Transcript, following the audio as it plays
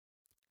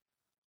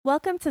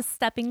Welcome to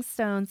Stepping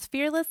Stone's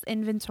Fearless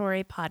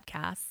Inventory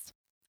podcast.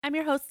 I'm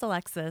your host,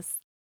 Alexis.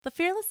 The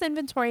Fearless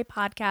Inventory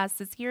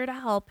podcast is here to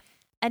help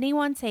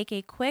anyone take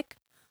a quick,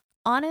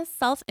 honest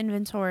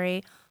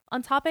self-inventory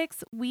on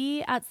topics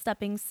we at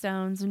Stepping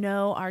Stones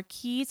know are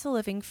key to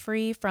living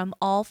free from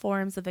all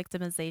forms of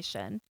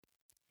victimization.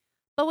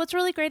 But what's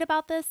really great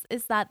about this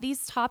is that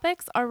these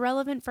topics are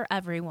relevant for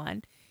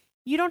everyone.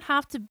 You don't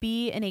have to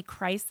be in a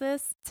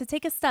crisis to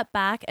take a step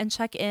back and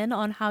check in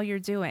on how you're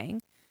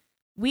doing.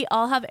 We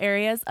all have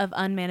areas of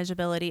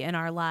unmanageability in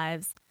our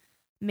lives.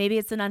 Maybe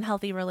it's an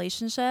unhealthy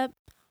relationship,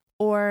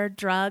 or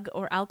drug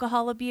or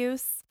alcohol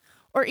abuse,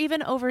 or even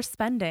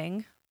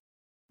overspending.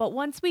 But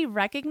once we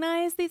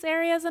recognize these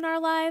areas in our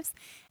lives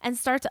and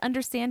start to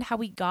understand how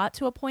we got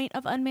to a point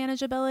of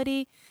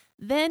unmanageability,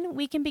 then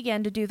we can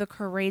begin to do the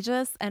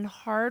courageous and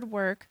hard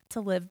work to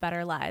live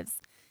better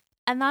lives.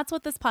 And that's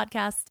what this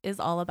podcast is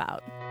all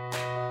about.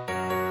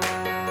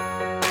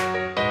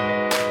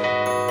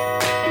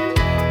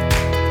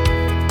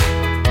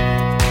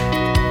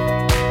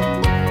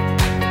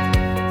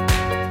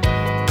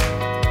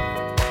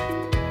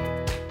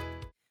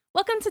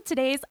 Welcome to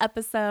today's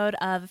episode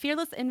of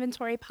Fearless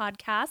Inventory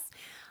Podcast.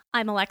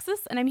 I'm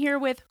Alexis, and I'm here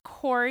with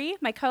Corey,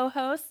 my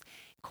co-host.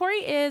 Corey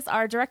is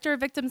our Director of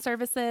Victim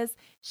Services.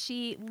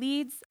 She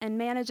leads and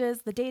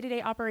manages the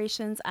day-to-day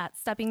operations at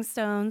Stepping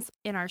Stones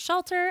in our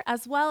shelter,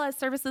 as well as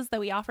services that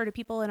we offer to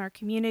people in our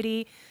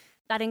community.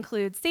 That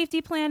includes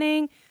safety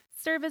planning,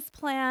 service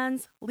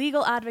plans,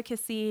 legal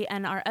advocacy,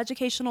 and our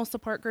educational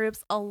support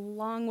groups,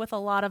 along with a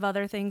lot of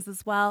other things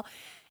as well.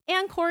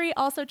 And Corey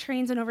also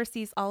trains and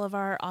oversees all of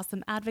our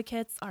awesome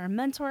advocates, our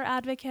mentor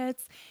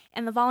advocates,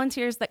 and the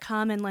volunteers that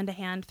come and lend a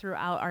hand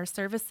throughout our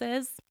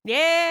services.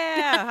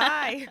 Yeah,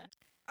 hi.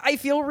 I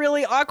feel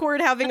really awkward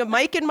having a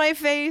mic in my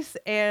face,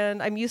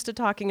 and I'm used to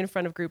talking in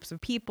front of groups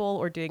of people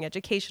or doing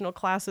educational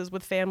classes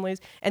with families,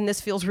 and this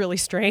feels really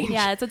strange.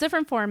 Yeah, it's a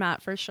different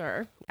format for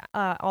sure.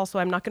 Also,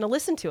 I'm not going to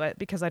listen to it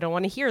because I don't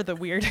want to hear the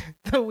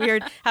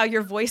weird how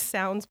your voice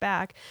sounds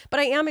back.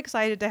 But I am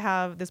excited to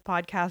have this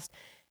podcast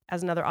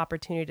as another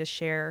opportunity to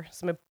share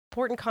some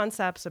important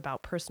concepts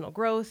about personal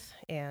growth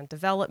and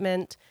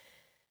development.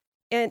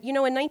 And, in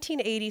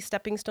 1980,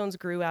 Stepping Stones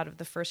grew out of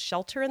the first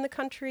shelter in the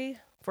country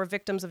for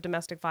victims of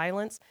domestic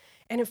violence.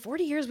 And in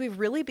 40 years, we've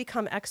really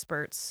become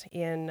experts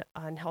in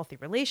unhealthy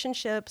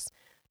relationships,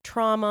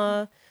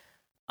 trauma,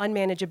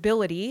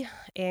 unmanageability,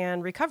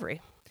 and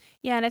recovery.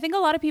 Yeah, and I think a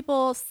lot of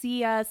people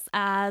see us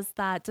as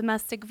that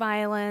domestic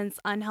violence,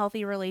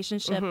 unhealthy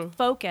relationship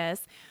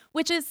focus,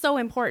 which is so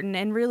important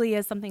and really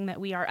is something that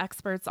we are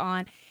experts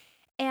on.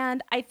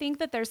 And I think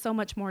that there's so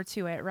much more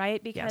to it,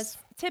 right? Because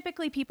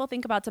typically people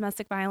think about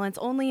domestic violence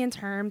only in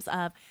terms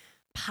of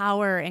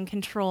power and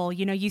control.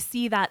 You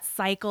see that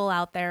cycle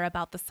out there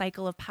about the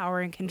cycle of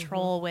power and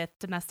control with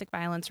domestic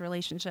violence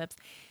relationships.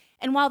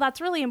 And while that's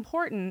really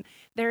important,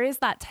 there is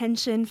that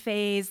tension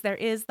phase, there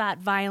is that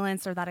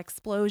violence or that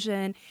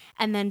explosion,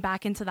 and then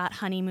back into that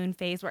honeymoon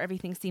phase where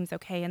everything seems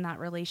okay in that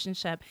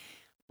relationship.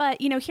 But,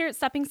 here at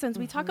Stepping Stones,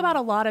 we talk about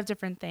a lot of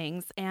different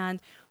things,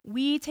 and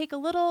we take a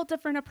little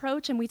different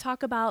approach, and we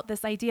talk about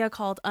this idea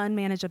called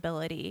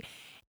unmanageability.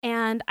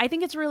 And I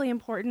think it's really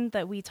important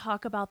that we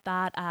talk about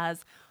that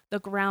as the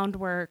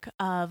groundwork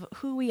of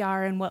who we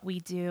are and what we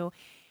do.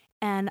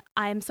 And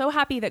I'm so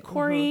happy that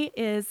Corey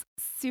is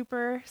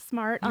super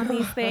smart on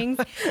these things.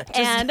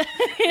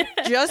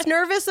 Just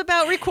nervous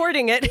about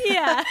recording it.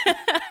 Yeah.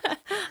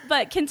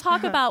 But can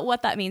talk about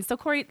what that means. So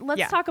Corey,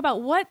 let's talk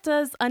about, what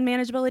does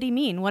unmanageability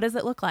mean? What does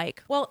it look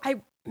like? Well,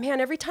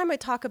 every time I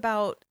talk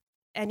about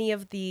any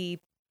of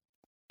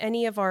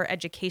our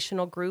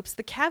educational groups,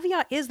 the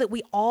caveat is that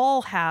we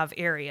all have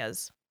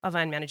areas of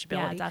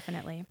unmanageability. Yeah,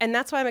 definitely. And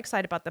that's why I'm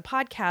excited about the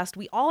podcast.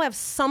 We all have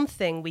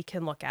something we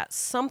can look at,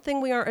 something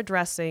we are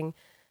addressing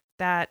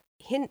that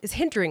is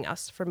hindering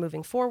us from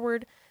moving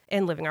forward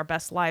and living our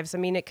best lives. I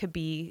mean, it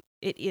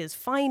is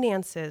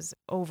finances,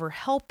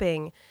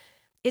 overhelping.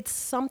 It's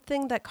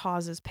something that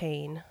causes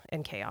pain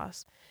and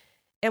chaos.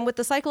 And with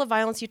the cycle of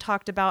violence you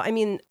talked about,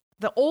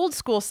 the old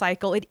school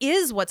cycle, it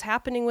is what's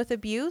happening with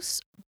abuse,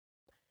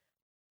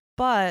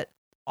 but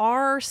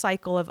our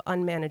cycle of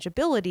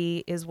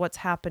unmanageability is what's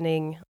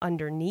happening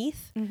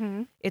underneath.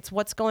 It's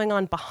what's going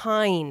on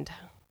behind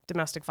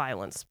domestic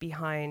violence,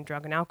 behind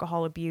drug and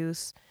alcohol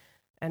abuse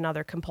and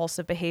other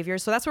compulsive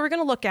behaviors. So that's what we're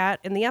going to look at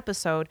in the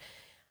episode.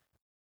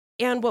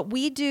 And what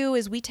we do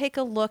is we take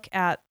a look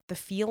at the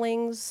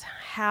feelings,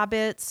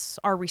 habits,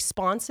 our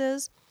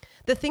responses,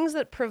 the things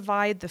that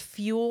provide the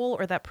fuel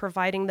or that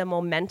providing the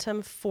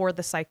momentum for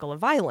the cycle of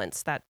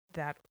violence, that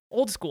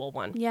old school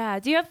one.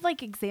 Yeah. Do you have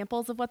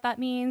examples of what that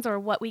means or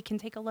what we can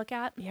take a look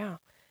at? Yeah.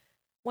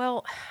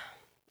 Well,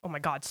 oh my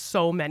God,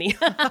 so many.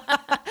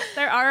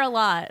 There are a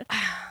lot.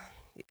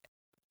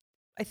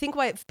 I think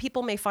why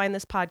people may find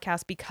this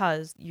podcast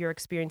because you're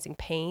experiencing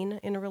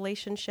pain in a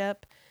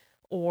relationship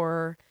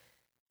or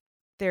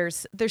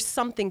there's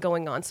something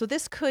going on. So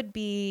this could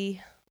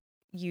be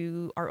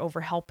you are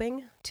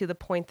overhelping to the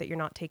point that you're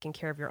not taking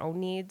care of your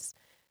own needs.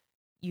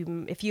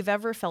 if you've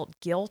ever felt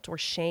guilt or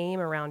shame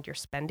around your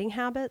spending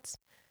habits,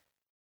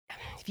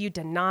 if you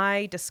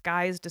deny,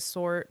 disguise,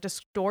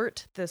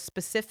 distort the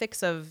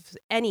specifics of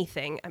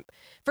anything.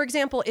 For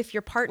example, if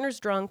your partner's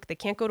drunk, they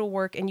can't go to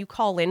work, and you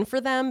call in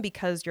for them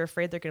because you're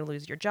afraid they're going to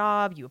lose your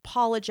job, you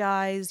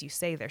apologize, you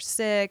say they're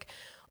sick,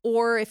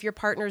 or if your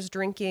partner's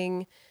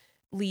drinking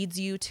leads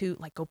you to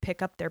like go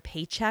pick up their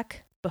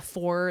paycheck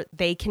before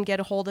they can get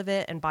a hold of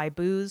it and buy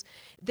booze.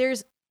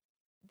 There's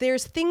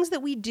things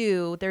that we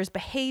do, there's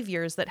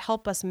behaviors that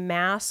help us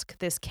mask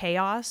this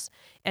chaos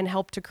and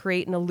help to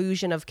create an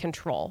illusion of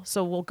control.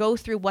 So we'll go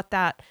through what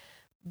that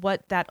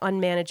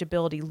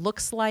unmanageability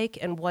looks like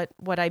and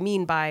what I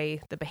mean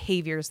by the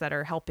behaviors that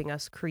are helping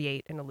us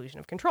create an illusion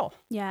of control.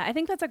 Yeah, I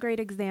think that's a great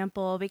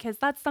example because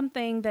that's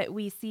something that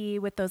we see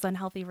with those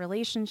unhealthy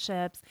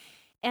relationships.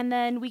 And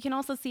then we can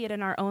also see it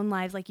in our own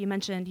lives. Like you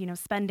mentioned,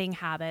 spending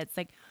habits.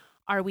 Like,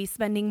 are we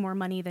spending more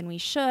money than we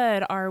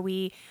should? Are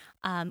we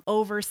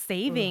over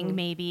saving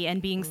maybe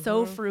and being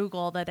so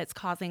frugal that it's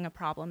causing a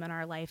problem in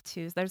our life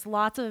too? So there's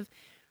lots of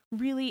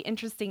really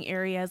interesting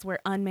areas where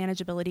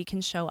unmanageability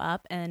can show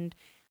up. And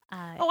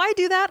I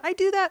do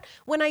that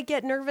when I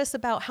get nervous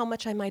about how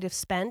much I might have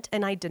spent,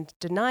 and I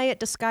deny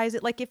it, disguise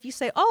it. Like if you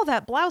say, "Oh,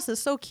 that blouse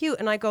is so cute,"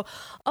 and I go,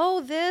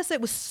 "Oh,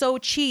 it was so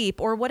cheap,"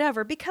 or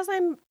whatever, because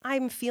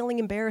I'm feeling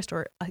embarrassed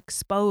or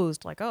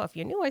exposed. Like, "Oh, if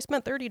you knew I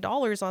spent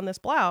 $30 on this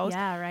blouse."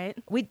 Yeah, right.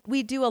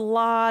 We do a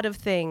lot of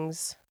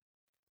things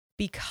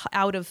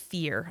out of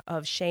fear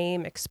of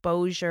shame,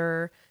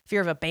 exposure,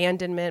 fear of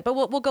abandonment, but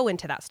we'll go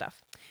into that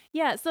stuff.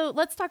 Yeah, so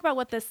let's talk about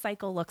what this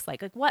cycle looks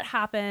like. Like what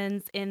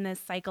happens in this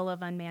cycle of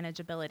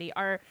unmanageability?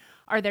 Are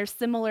there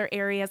similar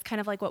areas, kind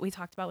of like what we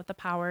talked about with the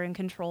power and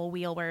control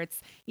wheel, where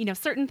it's,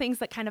 certain things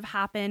that kind of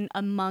happen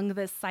among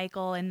this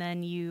cycle and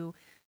then you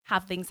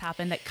have things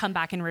happen that come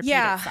back and repeat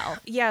itself?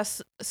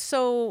 Yes.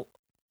 So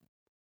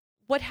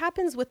what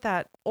happens with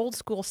that old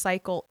school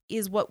cycle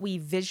is what we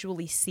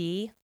visually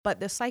see, but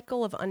the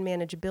cycle of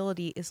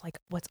unmanageability is like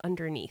what's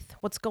underneath,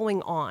 what's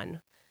going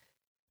on.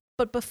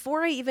 But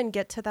before I even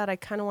get to that, I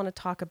kind of want to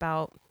talk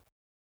about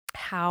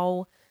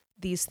how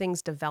these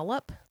things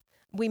develop.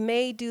 We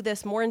may do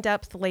this more in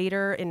depth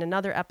later in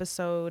another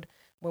episode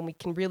when we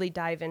can really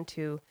dive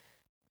into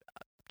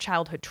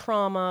childhood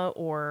trauma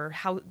or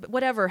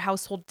whatever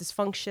household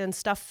dysfunction,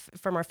 stuff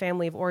from our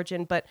family of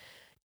origin. But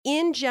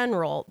in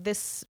general,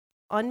 this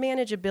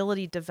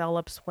unmanageability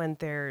develops when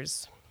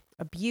there's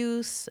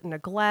abuse,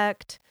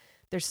 neglect.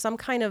 There's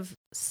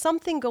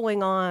something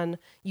going on,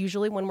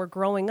 usually when we're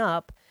growing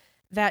up,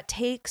 that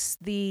takes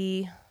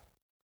the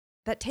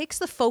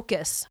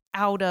focus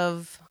out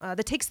of,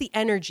 that takes the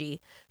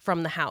energy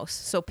from the house.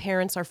 So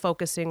parents are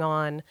focusing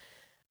on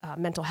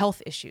mental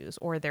health issues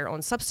or their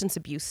own substance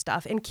abuse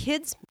stuff, and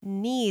kids'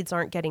 needs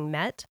aren't getting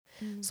met.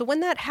 So when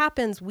that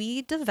happens,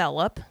 we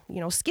develop,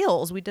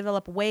 skills. We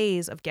develop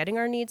ways of getting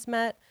our needs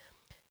met,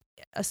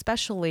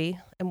 especially,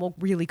 and we'll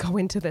really go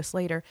into this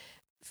later,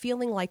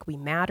 feeling like we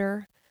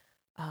matter.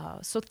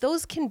 So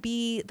those can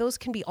be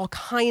all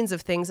kinds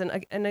of things,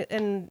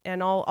 and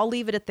I'll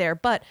leave it at there.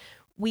 But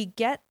we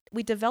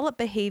develop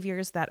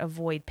behaviors that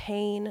avoid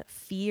pain,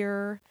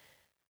 fear,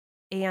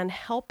 and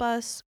help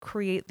us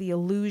create the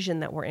illusion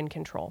that we're in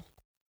control.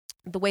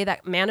 The way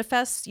that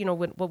manifests,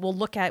 what we'll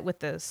look at with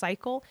the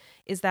cycle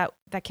is that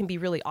can be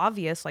really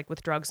obvious, like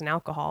with drugs and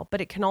alcohol, but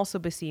it can also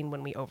be seen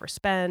when we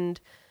overspend,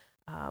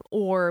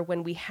 or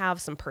when we have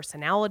some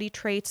personality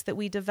traits that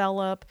we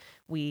develop,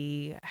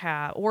 we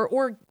have,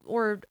 or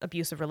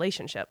abusive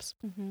relationships.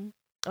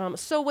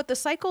 So what the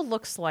cycle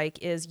looks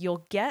like is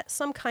you'll get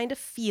some kind of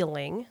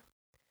feeling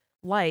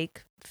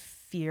like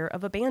fear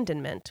of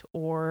abandonment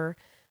or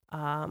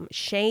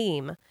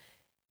shame.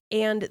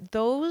 And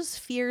those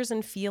fears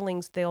and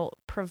feelings, they'll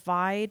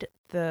provide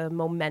the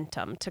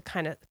momentum to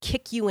kind of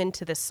kick you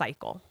into this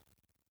cycle.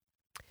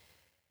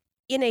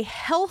 In a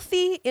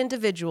healthy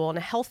individual, in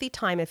a healthy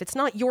time, if it's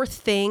not your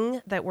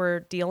thing that we're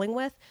dealing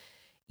with,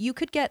 you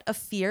could get a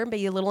fear,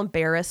 maybe a little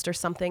embarrassed or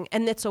something,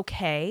 and it's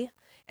okay.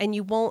 And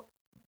you won't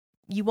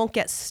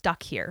get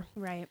stuck here.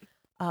 Right.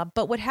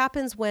 But what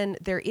happens when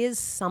there is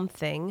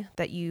something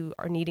that you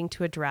are needing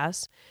to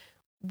address,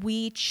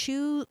 we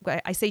choose,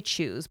 I say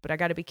choose, but I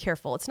got to be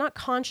careful. It's not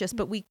conscious,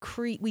 but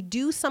we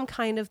do some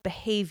kind of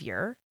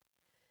behavior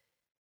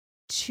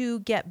to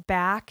get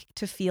back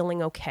to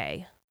feeling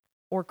okay,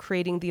 or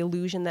creating the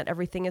illusion that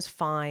everything is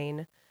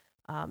fine.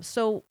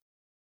 So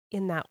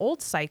in that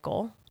old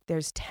cycle,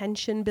 there's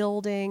tension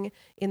building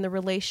in the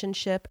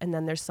relationship, and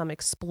then there's some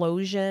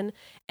explosion.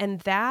 And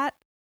that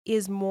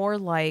is more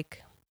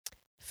like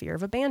fear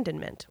of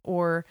abandonment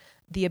or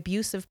the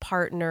abusive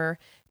partner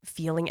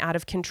feeling out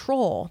of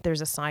control. There's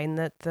a sign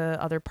that the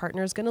other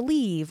partner is going to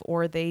leave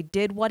or they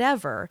did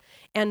whatever.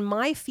 And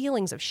my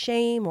feelings of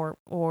shame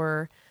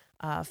or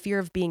fear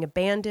of being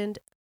abandoned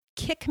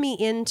kick me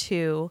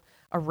into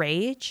a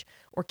rage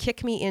or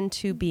kick me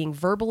into being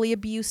verbally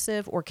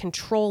abusive or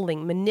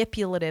controlling,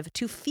 manipulative,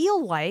 to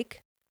feel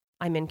like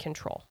I'm in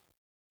control.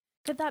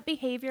 Could that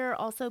behavior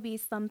also be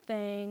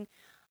something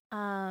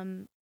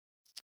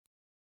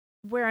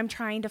where I'm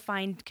trying to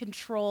find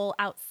control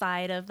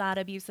outside of that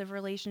abusive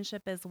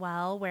relationship as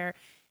well, where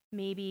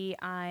maybe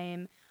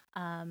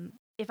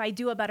if I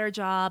do a better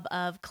job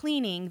of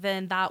cleaning,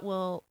 then that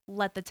will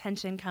let the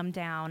tension come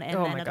down,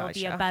 and then it'll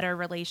be a better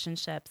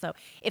relationship. So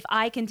if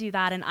I can do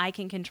that and I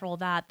can control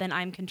that, then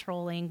I'm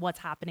controlling what's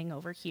happening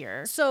over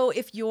here. So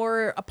if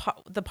you're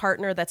the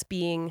partner that's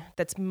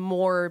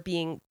more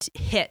being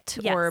hit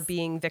or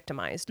being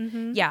victimized,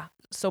 yeah.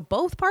 So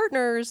both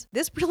partners,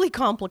 this really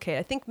complicated.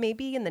 I think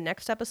maybe in the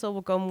next episode,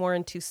 we'll go more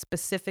into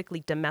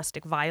specifically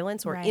domestic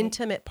violence or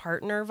intimate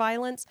partner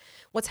violence.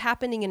 What's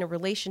happening in a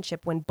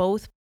relationship when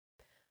both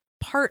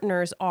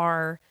partners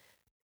are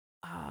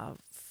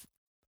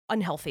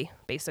unhealthy,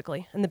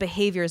 basically, and the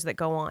behaviors that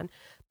go on.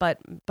 But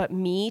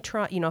me,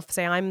 if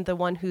say I'm the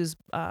one who's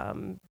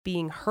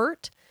being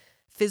hurt,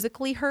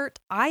 physically hurt,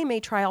 I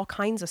may try all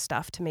kinds of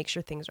stuff to make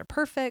sure things are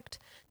perfect.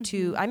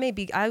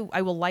 I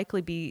will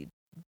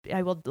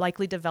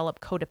likely develop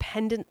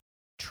codependent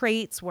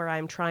traits where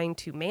I'm trying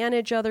to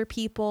manage other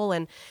people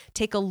and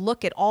take a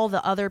look at all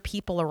the other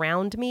people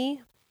around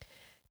me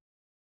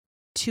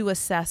to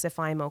assess if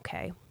I'm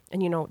okay.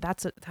 And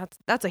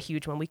that's a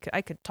huge one.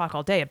 I could talk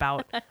all day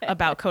about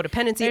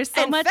codependency. There's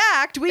so much. In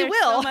fact, we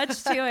will. So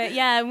much to it.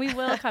 Yeah, and we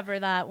will cover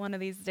that one of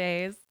these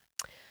days.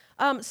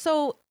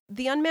 So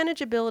the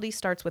unmanageability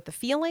starts with the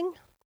feeling.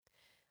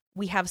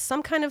 We have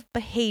some kind of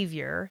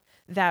behavior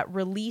that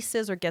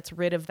releases or gets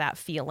rid of that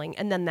feeling.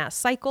 And then that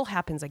cycle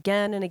happens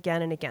again and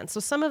again and again. So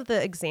some of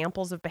the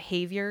examples of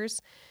behaviors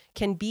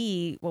can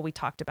be what we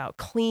talked about: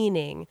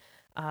 cleaning,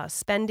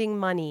 spending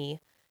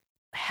money,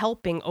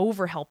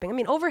 overhelping. I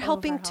mean,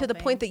 overhelping to the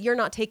point that you're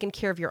not taking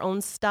care of your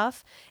own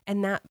stuff.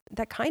 And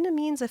that kind of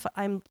means if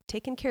I'm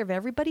taking care of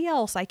everybody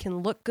else, I can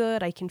look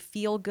good, I can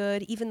feel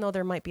good, even though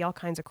there might be all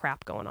kinds of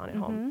crap going on at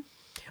home.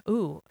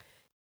 Ooh,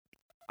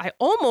 I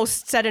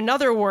almost said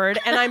another word,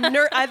 and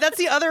that's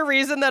the other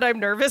reason that I'm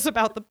nervous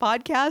about the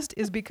podcast,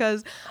 is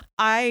because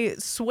I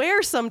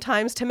swear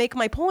sometimes to make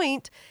my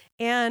point,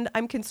 and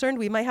I'm concerned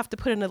we might have to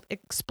put an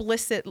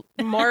explicit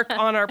mark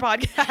on our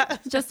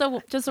podcast.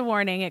 Just a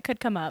warning, it could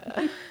come up.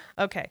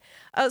 Okay.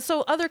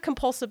 So other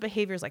compulsive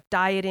behaviors like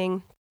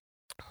dieting,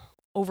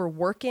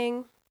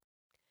 overworking.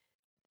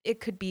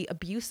 It could be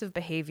abusive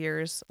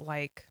behaviors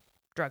like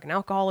drug and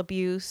alcohol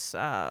abuse,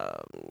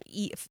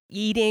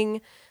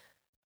 eating,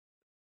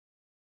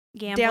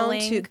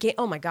 gambling, down to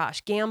oh my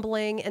gosh,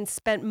 gambling, and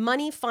spent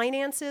money,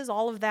 finances.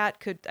 All of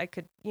that I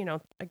could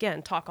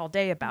again talk all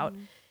day about.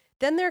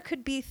 Then there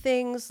could be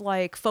things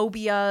like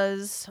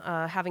phobias,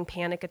 having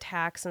panic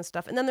attacks and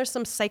stuff. And then there's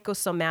some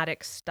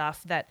psychosomatic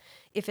stuff that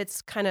if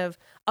it's kind of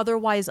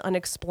otherwise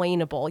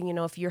unexplainable,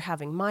 if you're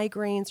having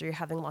migraines or you're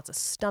having lots of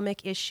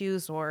stomach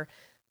issues or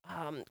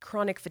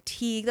chronic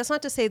fatigue. That's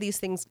not to say these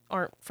things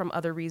aren't from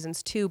other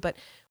reasons too, but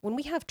when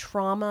we have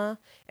trauma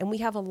and we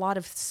have a lot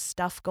of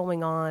stuff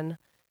going on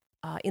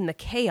in the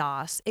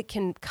chaos, it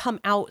can come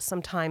out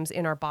sometimes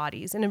in our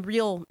bodies in a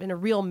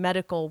real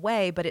medical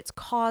way, but it's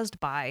caused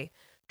by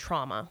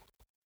trauma.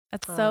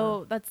 That's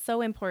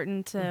so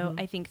important to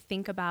I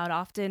think about.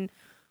 Often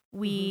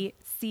we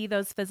see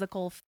those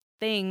physical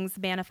things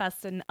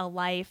manifest in a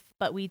life,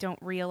 but we don't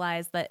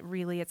realize that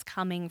really it's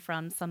coming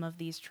from some of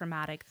these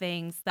traumatic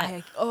things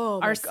that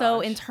are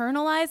so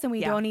internalized, and we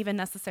don't even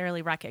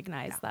necessarily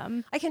recognize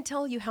them. I can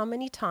tell you how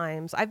many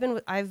times I've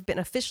been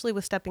officially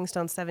with Stepping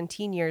Stone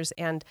 17 years,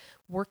 and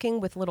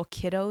working with little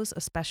kiddos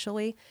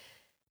especially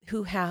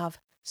who have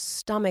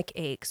stomach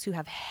aches, who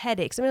have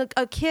headaches. I mean, like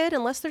a kid,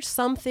 unless there's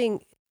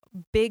something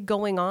big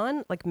going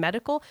on, like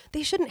medical,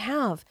 they shouldn't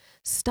have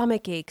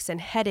stomach aches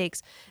and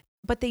headaches.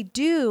 But they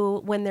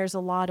do when there's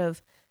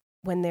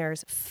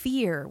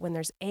fear, when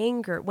there's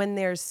anger, when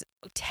there's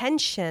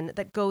tension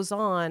that goes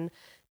on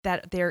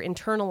that they're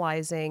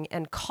internalizing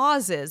and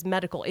causes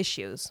medical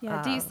issues.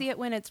 Yeah. Do you see it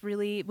when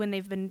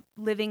they've been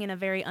living in a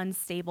very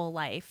unstable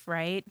life,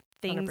 right?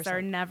 Things 100%.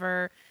 Are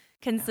never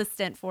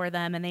consistent for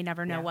them, and they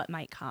never know what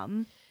might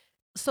come.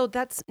 So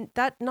that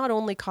not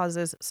only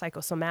causes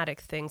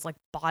psychosomatic things like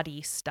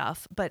body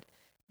stuff, but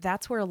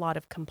that's where a lot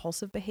of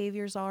compulsive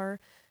behaviors are,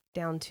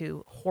 down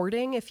to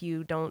hoarding. If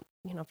you don't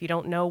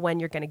know when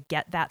you're going to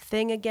get that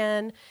thing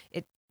again,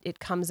 it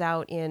comes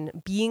out in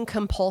being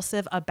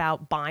compulsive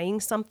about buying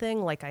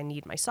something, like I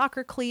need my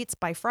soccer cleats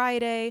by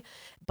Friday,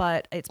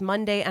 but it's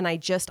Monday and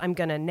I'm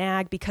going to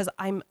nag because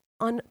I'm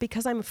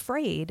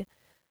afraid,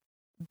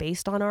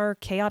 based on our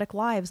chaotic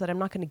lives, that I'm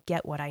not going to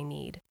get what I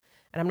need.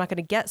 And I'm not going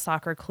to get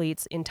soccer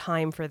cleats in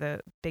time for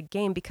the big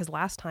game because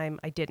last time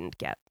I didn't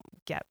get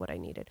what I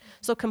needed.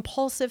 So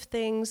compulsive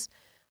things,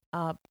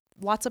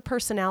 lots of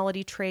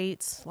personality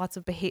traits, lots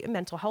of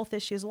mental health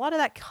issues. A lot of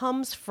that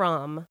comes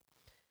from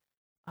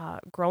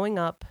growing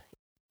up,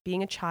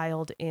 being a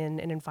child in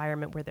an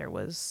environment where there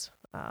was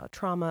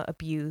trauma,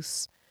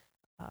 abuse,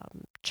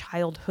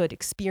 childhood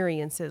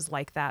experiences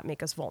like that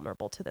make us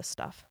vulnerable to this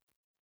stuff.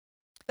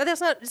 But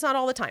it's not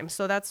all the time.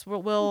 So that's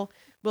what we'll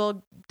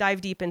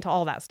dive deep into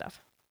all that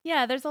stuff.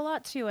 Yeah, there's a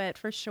lot to it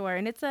for sure.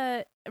 And it's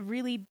a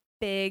really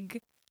big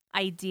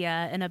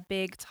idea and a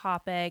big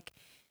topic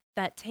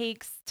that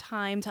takes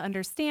time to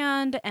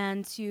understand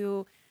and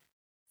to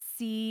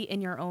see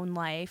in your own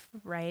life,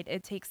 right?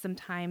 It takes some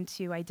time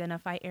to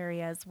identify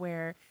areas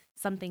where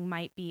something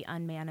might be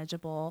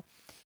unmanageable.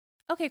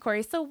 Okay,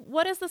 Corey, so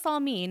what does this all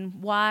mean?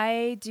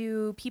 Why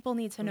do people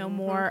need to know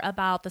more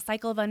about the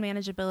cycle of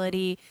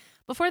unmanageability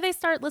before they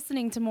start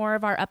listening to more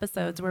of our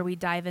episodes where we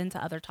dive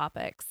into other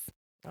topics?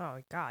 Oh,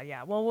 God,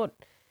 yeah. Well,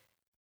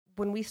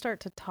 when we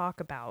start to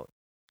talk about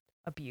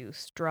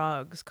abuse,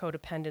 drugs,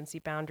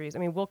 codependency, boundaries, I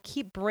mean, we'll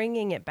keep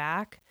bringing it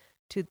back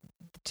to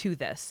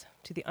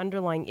the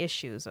underlying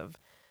issues of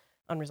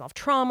unresolved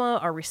trauma,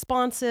 our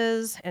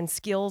responses, and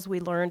skills we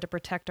learn to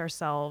protect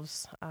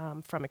ourselves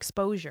from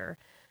exposure,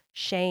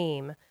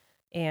 shame,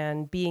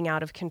 and being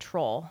out of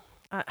control.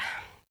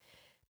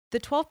 The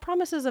 12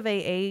 promises of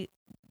AA,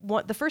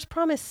 the first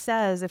promise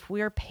says if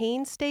we are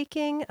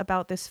painstaking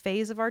about this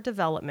phase of our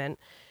development,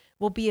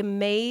 we'll be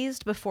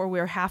amazed before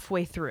we're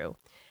halfway through.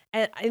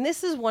 And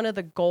this is one of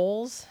the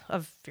goals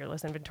of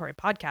Fearless Inventory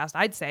Podcast,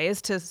 I'd say,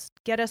 is to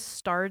get us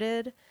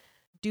started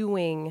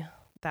doing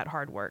that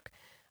hard work.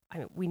 I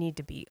mean, we need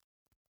to be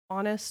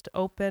honest,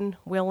 open,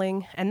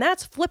 willing, and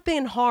that's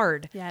flipping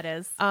hard. Yeah, it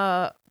is.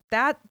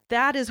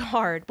 That is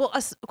hard. Well,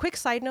 a quick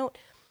side note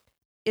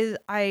is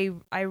I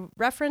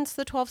reference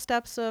the 12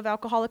 steps of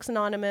Alcoholics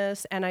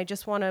Anonymous, and I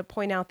just want to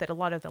point out that a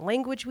lot of the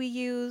language we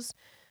use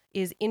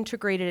is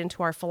integrated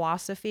into our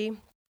philosophy.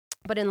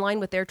 But in line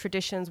with their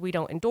traditions, we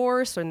don't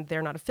endorse, and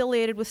they're not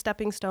affiliated with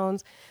Stepping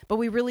Stones. But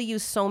we really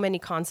use so many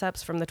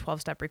concepts from the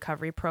 12-step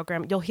recovery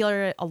program. You'll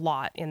hear it a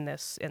lot in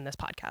this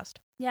podcast.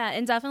 Yeah,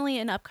 and definitely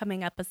in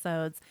upcoming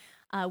episodes,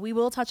 we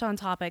will touch on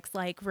topics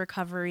like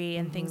recovery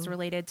and things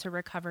related to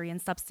recovery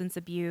and substance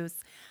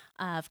abuse.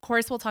 Of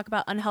course, we'll talk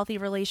about unhealthy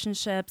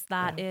relationships.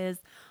 That is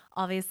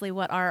obviously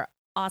what our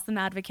awesome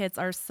advocates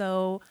are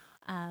so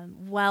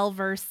well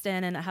versed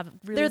in and have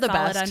really They're the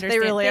solid best. understanding.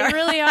 They really are. They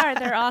really are.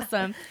 They're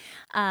awesome.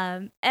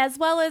 As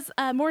well as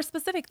more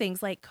specific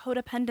things like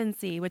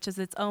codependency, which is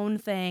its own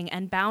thing,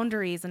 and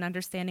boundaries and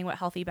understanding what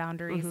healthy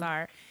boundaries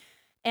are.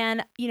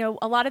 And, you know,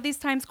 a lot of these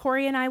times,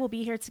 Corey and I will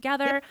be here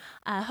together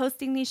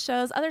hosting these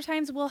shows. Other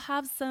times we'll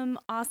have some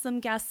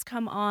awesome guests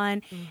come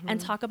on and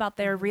talk about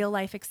their real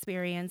life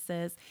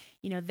experiences.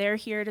 You know, they're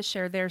here to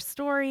share their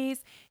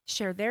stories,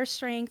 share their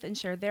strength, and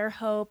share their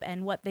hope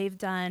and what they've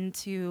done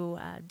to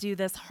do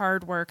this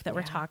hard work that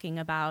we're talking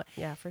about.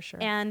 Yeah, for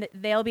sure. And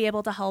they'll be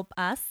able to help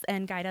us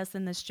and guide us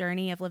in this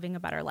journey of living a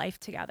better life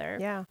together.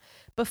 Yeah.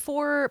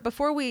 Before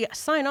we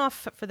sign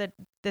off for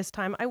this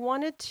time, I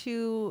wanted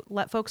to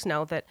let folks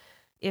know that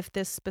if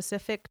this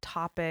specific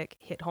topic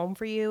hit home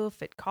for you,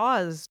 if it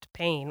caused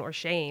pain or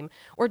shame,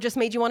 or just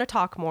made you want to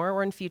talk more,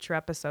 or in future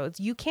episodes,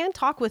 you can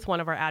talk with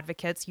one of our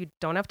advocates. You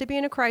don't have to be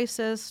in a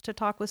crisis to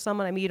talk with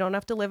someone. I mean, you don't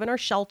have to live in our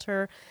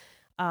shelter.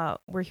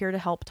 We're here to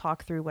help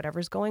talk through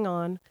whatever's going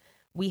on.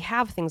 We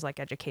have things like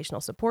educational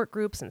support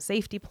groups and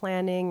safety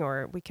planning,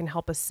 or we can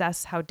help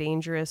assess how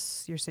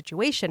dangerous your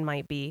situation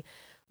might be.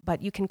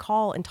 But you can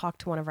call and talk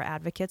to one of our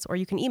advocates, or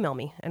you can email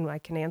me and I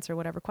can answer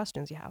whatever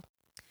questions you have.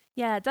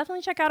 Yeah,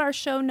 definitely check out our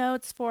show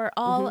notes for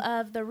all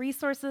of the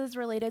resources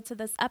related to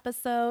this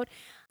episode.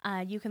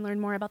 You can learn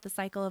more about the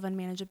cycle of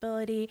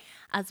unmanageability,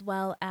 as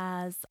well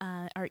as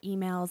our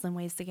emails and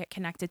ways to get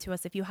connected to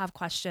us if you have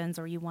questions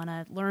or you want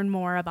to learn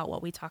more about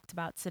what we talked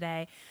about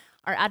today.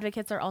 Our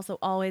advocates are also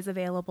always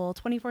available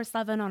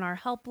 24/7 on our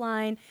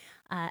helpline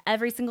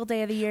every single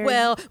day of the year.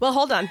 Well,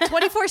 hold on.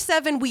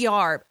 24/7 we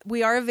are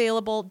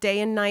available day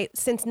and night.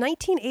 Since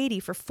 1980,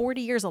 for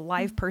 40 years, a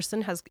live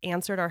person has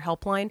answered our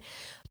helpline.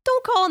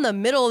 Don't call in the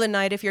middle of the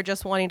night if you're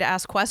just wanting to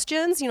ask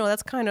questions. You know,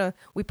 that's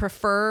we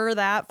prefer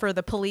that for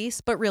the police.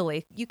 But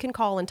really, you can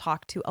call and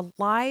talk to a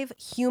live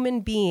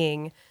human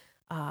being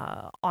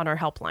on our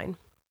helpline.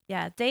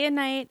 Yeah, day and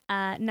night,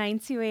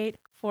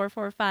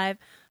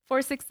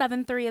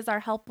 928-445-4673 is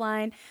our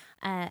helpline.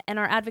 And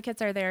our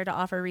advocates are there to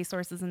offer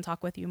resources and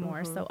talk with you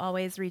more. So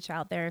always reach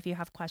out there if you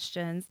have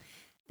questions.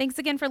 Thanks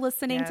again for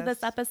listening to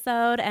this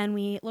episode. And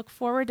we look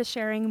forward to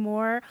sharing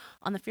more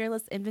on the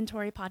Fearless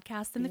Inventory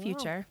podcast in the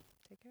future.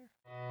 Take care.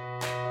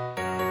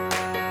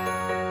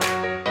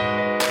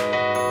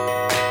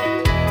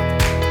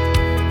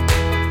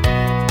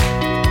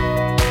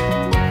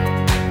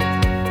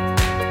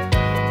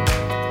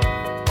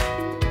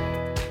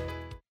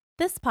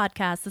 This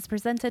podcast is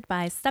presented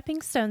by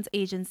Stepping Stones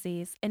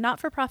Agencies, a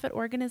not-for-profit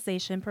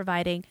organization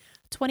providing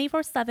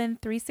 24/7,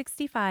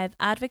 365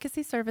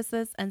 advocacy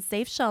services and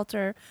safe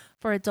shelter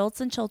for adults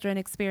and children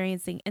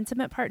experiencing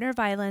intimate partner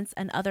violence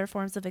and other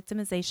forms of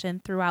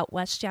victimization throughout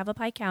West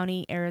Yavapai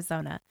County,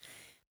 Arizona.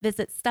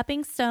 Visit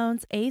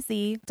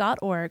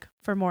steppingstonesaz.org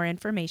for more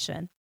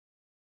information.